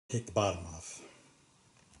Take the bottom off.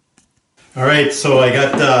 Alright, so I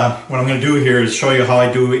got, what I'm going to do here is show you how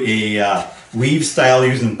I do a weave style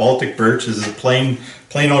using Baltic birch. This is a plain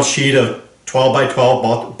old sheet of 12 by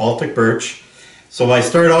 12 Baltic birch. So I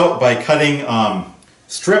start out by cutting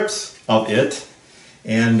strips of it,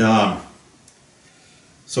 and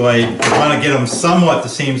so I want to get them somewhat the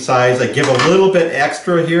same size. I give a little bit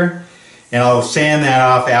extra here, and I'll sand that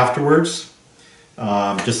off afterwards,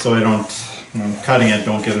 just so I don't, when I'm cutting it,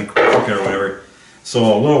 don't get it crooked or whatever. So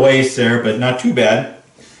a little waste there, but not too bad.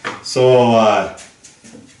 So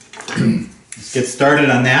let's get started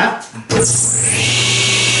on that.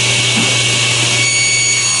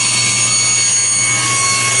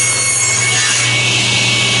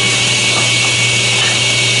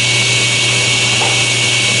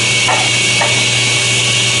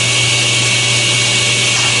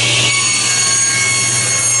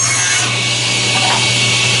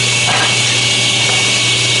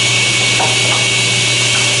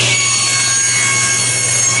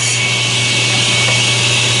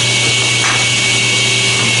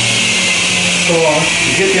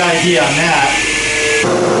 0.7 on that.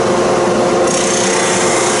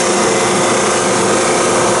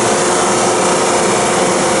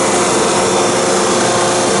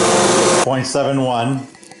 .71,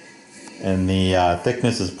 and the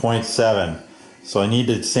thickness is 0.7. So I need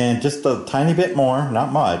to sand just a tiny bit more,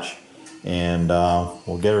 not much, and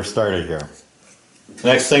we'll get her started here. The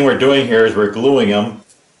next thing we're doing here is we're gluing them.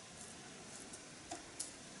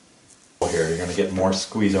 Here, you're going to get more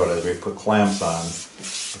squeeze out as we put clamps on.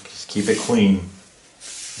 Just keep it clean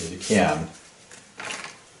as you can.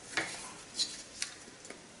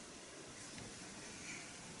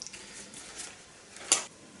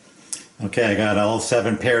 Okay, I got all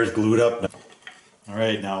 7 pairs glued up.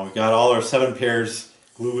 Alright, now we've got all our 7 pairs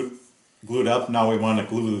glued up. Now we want to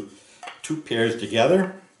glue 2 pairs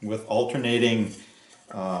together with alternating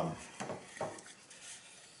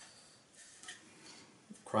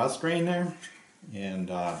cross grain there, and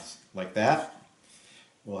like that.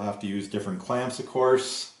 We'll have to use different clamps, of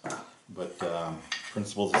course, but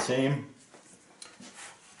principle's the same.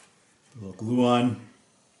 A little glue on,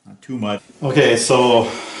 not too much. Okay, so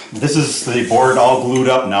this is the board all glued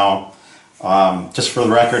up now. Just for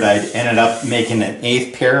the record, I ended up making an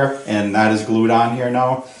 8th pair, and that is glued on here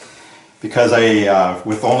now because I,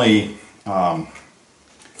 with only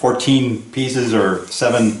 14 pieces or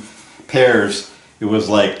 7 pairs, it was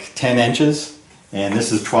like 10 inches, and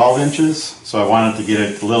this is 12 inches, so I wanted to get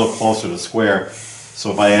it a little closer to square.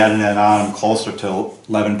 So by adding that on, I'm closer to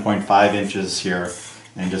 11.5 inches here,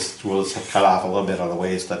 and we'll just cut off a little bit of the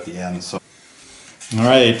waist at the end. So, all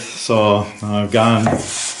right, so I've gotten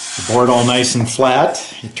the board all nice and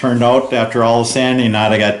flat. It turned out after all the sanding,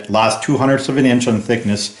 now I lost 2/100ths of an inch on the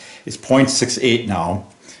thickness. It's 0.68 now,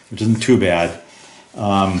 which isn't too bad.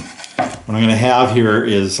 What I'm going to have here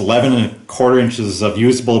is 11¼ inches of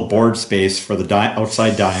usable board space for the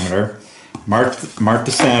outside diameter. Mark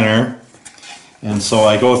the center, and so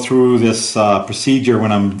I go through this procedure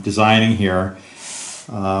when I'm designing here.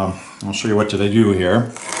 I'll show you what did I do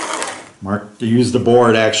here. Use the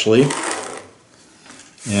board actually,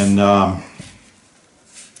 and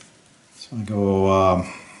so I go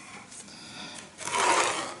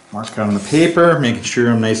mark on the paper, making sure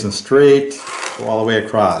I'm nice and straight, go all the way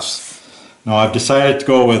across. Now I've decided to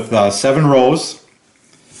go with 7 rows,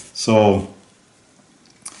 so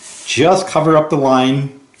just cover up the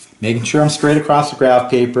line, making sure I'm straight across the graph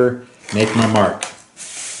paper, making my mark.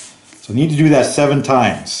 So I need to do that 7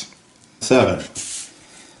 times. 7.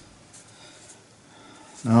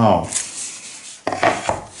 Now,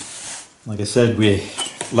 like I said,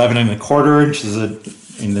 11¼ inches,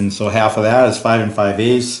 and then so half of that is 5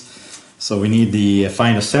 5/8. So we need to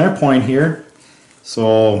find a center point here.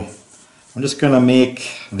 So I'm just going to make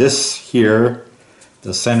this here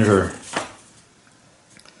the center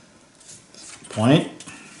point.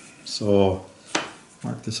 So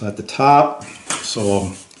mark this at the top.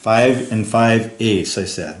 So 5 5/8, I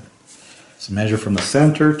said. So measure from the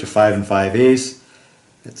center to 5 5/8.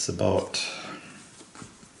 It's about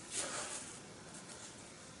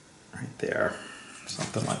right there,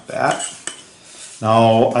 something like that.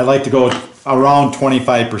 Now I like to go around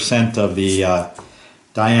 25% of the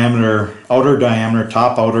diameter,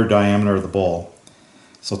 top outer diameter of the bowl.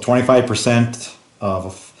 So 25%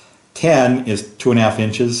 of 10 is 2½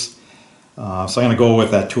 inches. So I'm going to go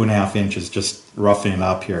with that 2½ inches, just roughing it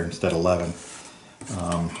up here instead of 11.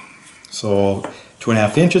 So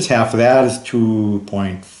 2½ inches, half of that is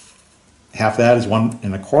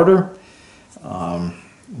 1¼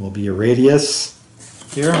 will be a radius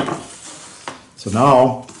here. So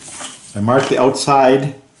now I mark the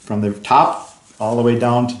outside from the top all the way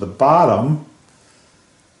down to the bottom,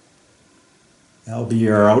 that'll be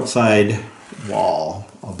your outside wall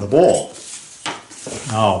of the bowl.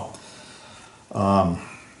 Now, what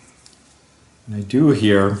I do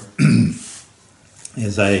here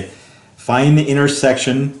is I find the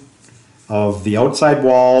intersection of the outside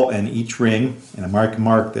wall and each ring, and I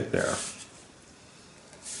mark it there.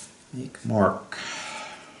 Make mark.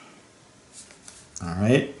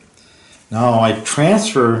 Alright. Now I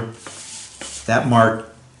transfer that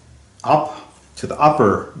mark up to the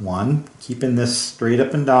upper one, keeping this straight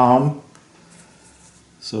up and down.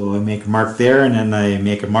 So I make a mark there, and then I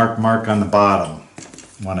make a mark on the bottom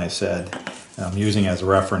one I said. I'm using as a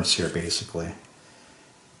reference here basically.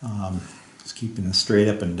 Just keeping it straight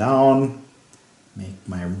up and down. Make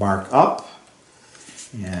my mark up,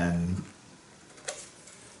 and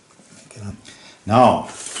now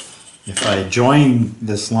if I join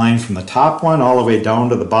this line from the top one all the way down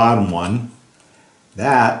to the bottom one,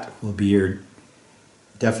 that will be your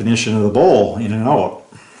definition of the bowl in and out.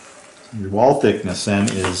 Your wall thickness then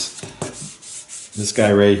is this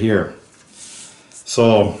guy right here.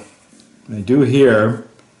 So what I do here,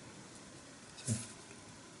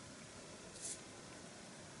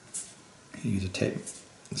 I use a tape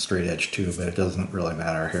straight edge too, but it doesn't really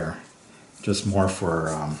matter here. Just more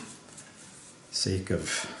for sake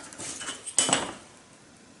of,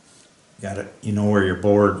 you know where your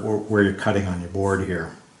board, where you're cutting on your board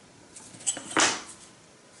here.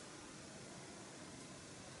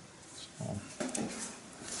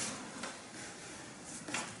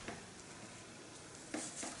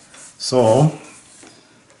 So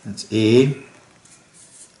that's A,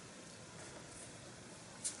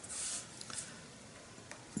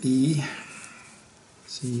 B,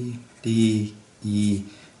 C, D, E,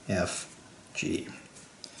 F, G.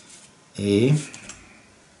 A,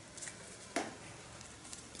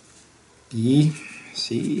 B,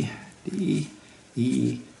 C, D,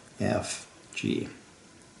 E, F, G.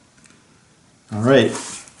 All right,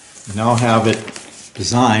 we now have it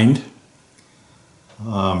designed.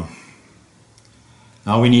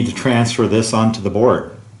 Now we need to transfer this onto the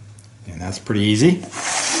board, and that's pretty easy.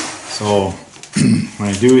 So what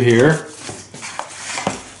I do here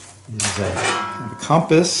is I have a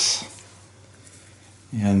compass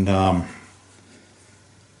and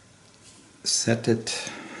set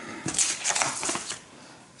it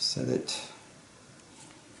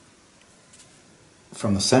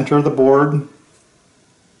from the center of the board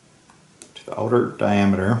to the outer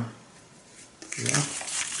diameter. Yeah.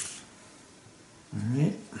 All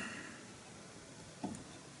right.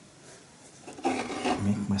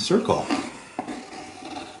 Make my circle.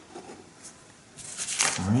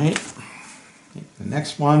 All right. Make the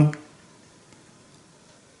next one.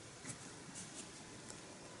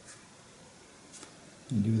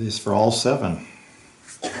 And do this for all 7.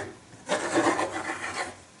 All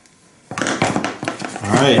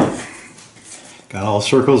right. Got all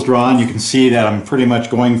circles drawn. You can see that I'm pretty much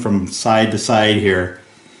going from side to side here,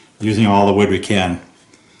 using all the wood we can.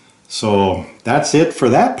 So that's it for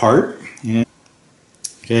that part. And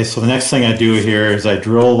okay, so the next thing I do here is I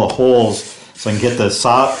drill the holes so I can get the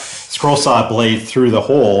scroll saw blade through the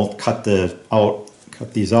hole, cut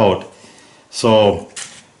these out. So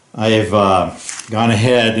I've gone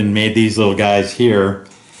ahead and made these little guys here,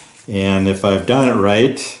 and if I've done it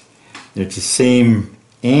right, it's the same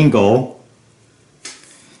angle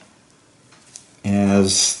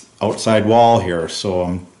as outside wall here.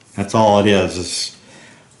 So that's all it is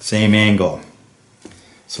same angle.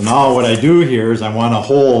 So now what I do here is I want a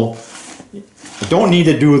hole. I don't need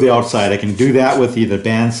to do the outside. I can do that with either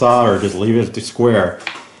bandsaw or just leave it at the square.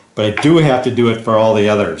 But I do have to do it for all the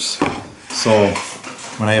others. So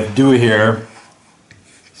what I have to do here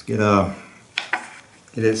is get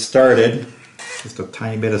it started. Just a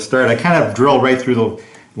tiny bit of start. I kind of drill right through the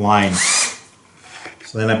line.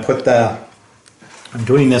 So then I put I'm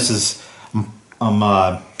doing this as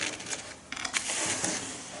I'm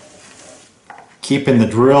keeping the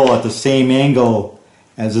drill at the same angle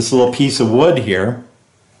as this little piece of wood here.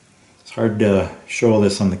 It's hard to show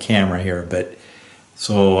this on the camera here, but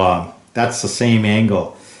so that's the same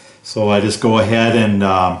angle. So I just go ahead and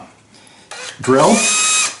drill.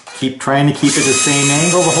 Keep trying to keep it the same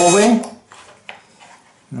angle the whole way.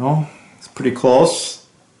 You know, it's pretty close.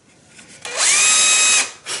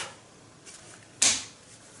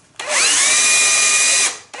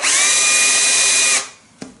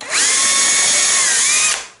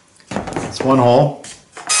 One hole.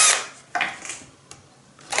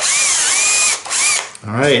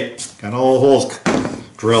 Alright, got all the holes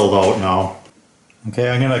drilled out now. Okay,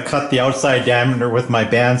 I'm going to cut the outside diameter with my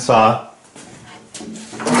bandsaw.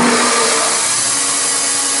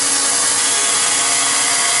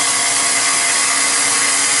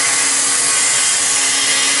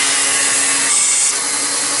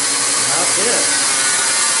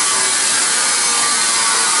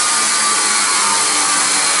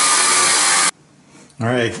 All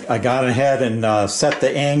right, I got ahead and set the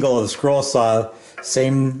angle of the scroll saw,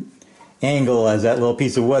 same angle as that little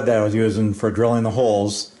piece of wood that I was using for drilling the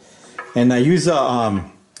holes. And I use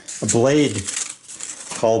a blade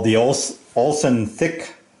called the Olsen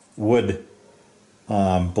thick wood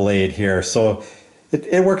blade here. So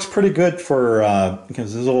it works pretty good for,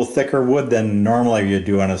 because it's a little thicker wood than normally you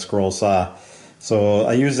do on a scroll saw. So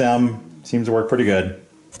I use them, seems to work pretty good.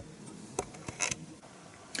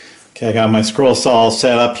 Okay, I got my scroll saw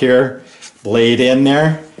set up here, blade in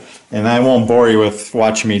there, and I won't bore you with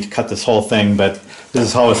watching me cut this whole thing, but this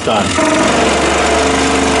is how it's done.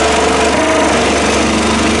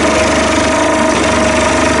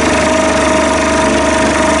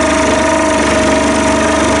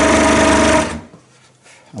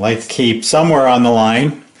 I like to keep somewhere on the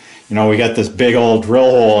line. You know, we got this big old drill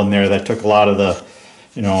hole in there that took a lot of the,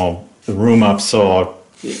 you know, the room up, so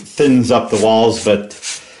it thins up the walls, but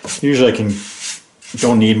usually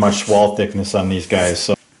don't need much wall thickness on these guys.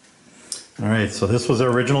 So, all right, so this was the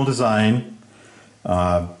original design.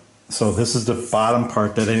 So this is the bottom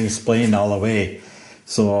part that I didn't explain all the way.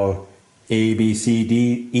 So A, B, C,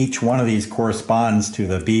 D, each one of these corresponds to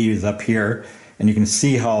the B is up here, and you can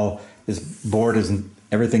see how this board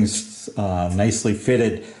everything's nicely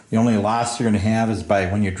fitted. The only loss you're going to have is by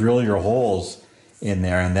when you drill your holes in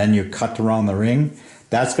there and then you cut around the ring.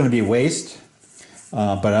 That's going to be waste.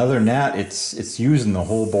 But other than that, it's using the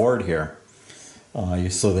whole board here.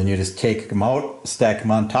 So then you just take them out, stack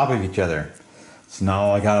them on top of each other. So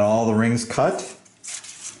now I got all the rings cut,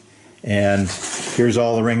 and here's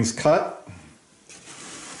all the rings cut.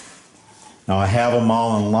 Now I have them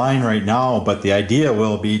all in line right now, but the idea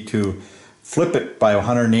will be to flip it by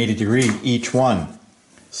 180 degrees each one.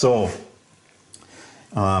 So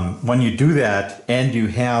when you do that and you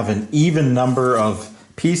have an even number of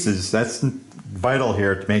pieces, that's vital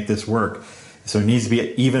here to make this work. So it needs to be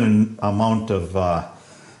an even amount of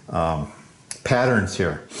patterns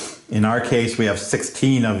here. In our case, we have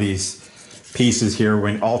 16 of these pieces here.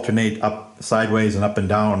 We alternate up, sideways, and up and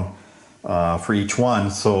down for each one.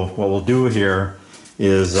 So what we'll do here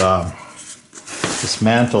is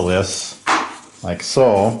dismantle this like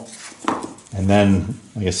so, and then,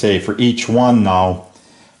 like I say, for each one now,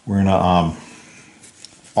 we're gonna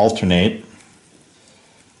alternate.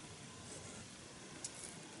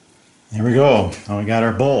 There we go. Now we got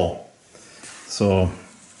our bowl. So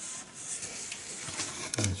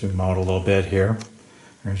zoom out a little bit here.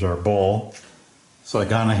 There's our bowl. So I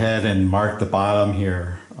gone ahead and marked the bottom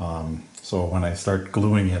here. So when I start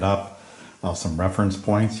gluing it up, I'll have some reference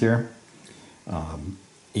points here.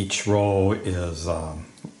 Each row is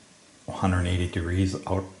 180 degrees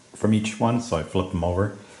out from each one, so I flip them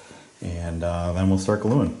over, and then we'll start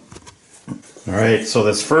gluing. All right, so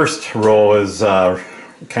this first row is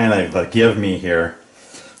kind of a give me here.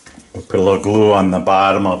 We'll put a little glue on the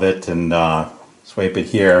bottom of it and swipe it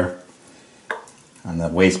here on the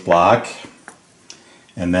waste block,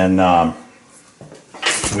 and then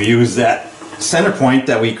we use that center point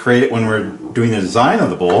that we created when we're doing the design of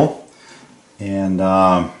the bowl, and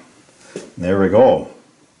there we go.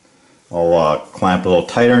 I'll clamp a little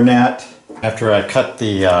tighter than that. After I cut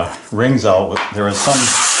the rings out, there was some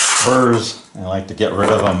burrs. I like to get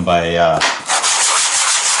rid of them by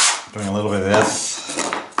doing a little bit of this.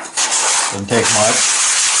 Doesn't take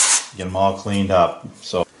much. Get them all cleaned up.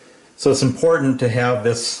 So it's important to have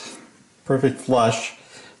this perfect flush.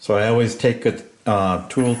 So I always take a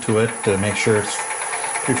tool to it to make sure it's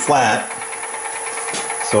pretty flat.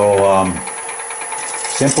 So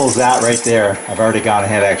simple as that right there. I've already gone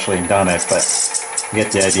ahead actually and done it, but you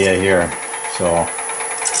get the idea here. So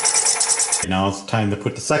now it's time to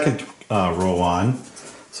put the second row on.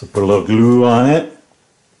 So put a little glue on it.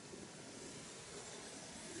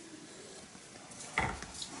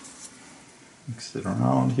 Mix it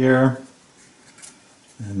around here.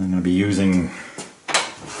 And I'm going to be using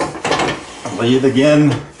a lathe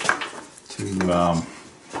again to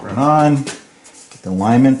put it on. Get the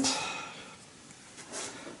alignment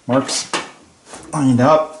marks lined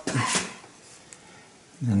up.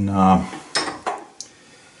 And gotta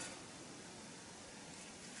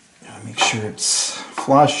make sure it's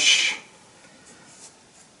flush.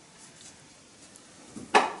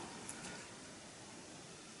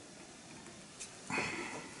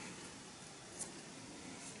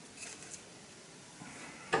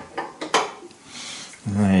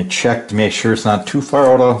 And I check to make sure it's not too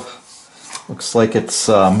far out of. Looks like it's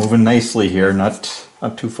moving nicely here, not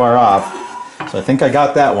too far off. So I think I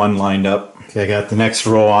got that one lined up. Okay, I got the next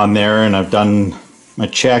row on there, and I've done my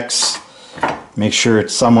checks. Make sure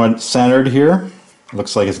it's somewhat centered here.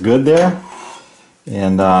 Looks like it's good there.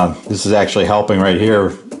 And this is actually helping right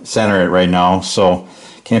here, center it right now, so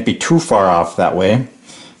can't be too far off that way.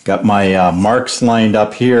 Got my marks lined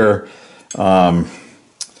up here, so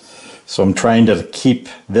I'm trying to keep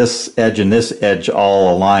this edge and this edge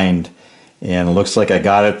all aligned, and it looks like I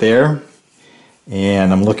got it there.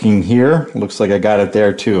 And I'm looking here, looks like I got it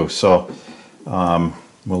there too, so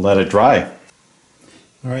we'll let it dry.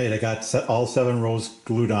 Alright, I got all 7 rows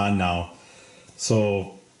glued on now,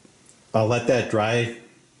 so I'll let that dry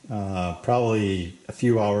probably a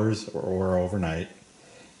few hours or overnight,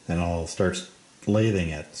 then I'll start lathing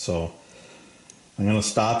it. So I'm going to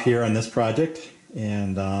stop here on this project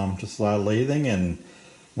and just a lot of lathing, and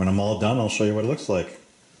when I'm all done I'll show you what it looks like.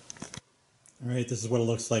 Alright, this is what it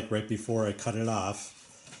looks like right before I cut it off.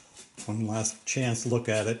 One last chance to look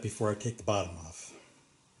at it before I take the bottom off.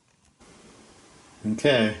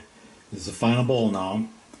 Okay, this is the final bowl now.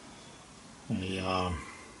 I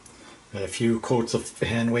got a few coats of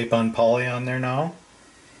hand Lohman poly on there now,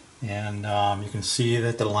 and you can see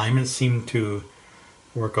that the alignments seem to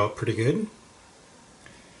work out pretty good.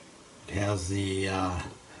 It has the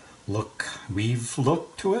weave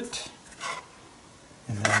look to it,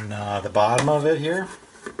 and then the bottom of it here,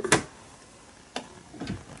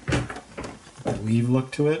 the weave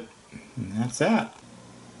look to it, and that's that.